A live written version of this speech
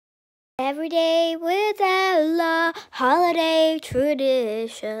Every day with Ella, holiday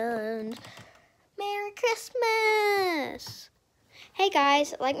traditions. Merry Christmas! Hey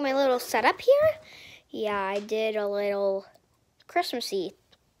guys, like my little setup here? Yeah, I did a little Christmassy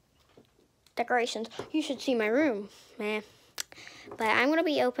decorations. You should see my room, man. But I'm gonna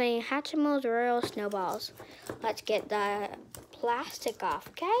be opening Hatchimals Royal Snowballs. Let's get the plastic off,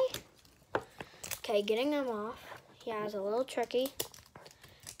 okay? Okay, getting them off. Yeah, it's a little tricky.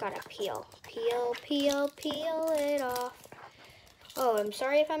 Gotta peel it off. Oh, I'm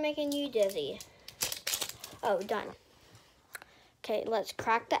sorry if I'm making you dizzy. Oh, done. Okay, let's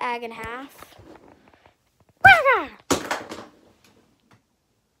crack the egg in half.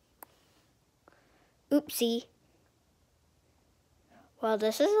 Oopsie. Well,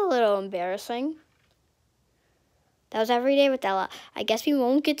 this is a little embarrassing. That was every day with Ella. I guess we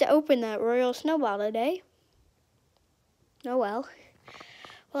won't get to open that Royal Snowball today. Oh well.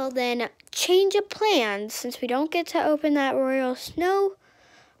 Well then, change of plans. Since we don't get to open that Royal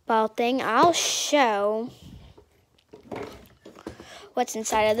Snowball thing, I'll show what's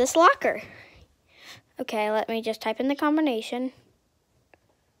inside of this locker. Okay, let me just type in the combination.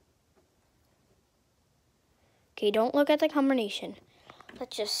 Okay, don't look at the combination.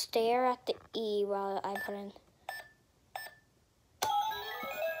 Let's just stare at the E while I put in.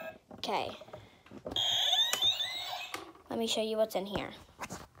 Okay. Let me show you what's in here.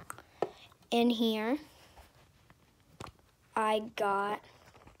 In here, I got,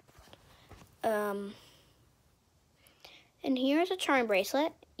 and here's a charm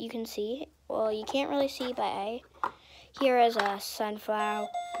bracelet. You can see, well, you can't really see, but here is a sunflower.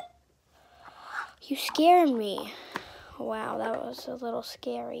 You scared me. Wow, that was a little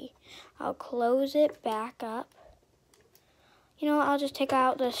scary. I'll close it back up. You know what, I'll just take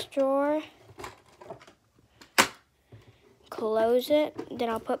out this drawer, close it, then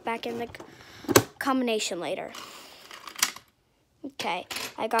I'll put back in the combination later. Okay,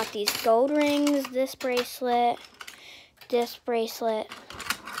 I got these gold rings, this bracelet,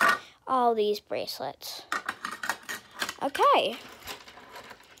 all these bracelets. Okay,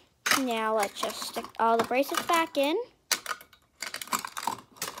 now let's just stick all the bracelets back in.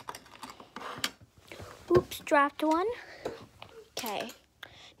 Oops, dropped one. Okay,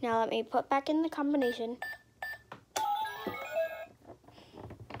 now let me put back in the combination.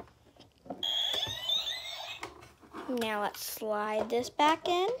 Now let's slide this back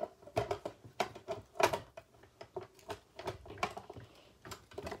in.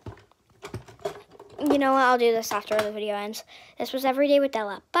 You know what, I'll do this after the video ends. This was Every Day with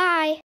Ella. Bye!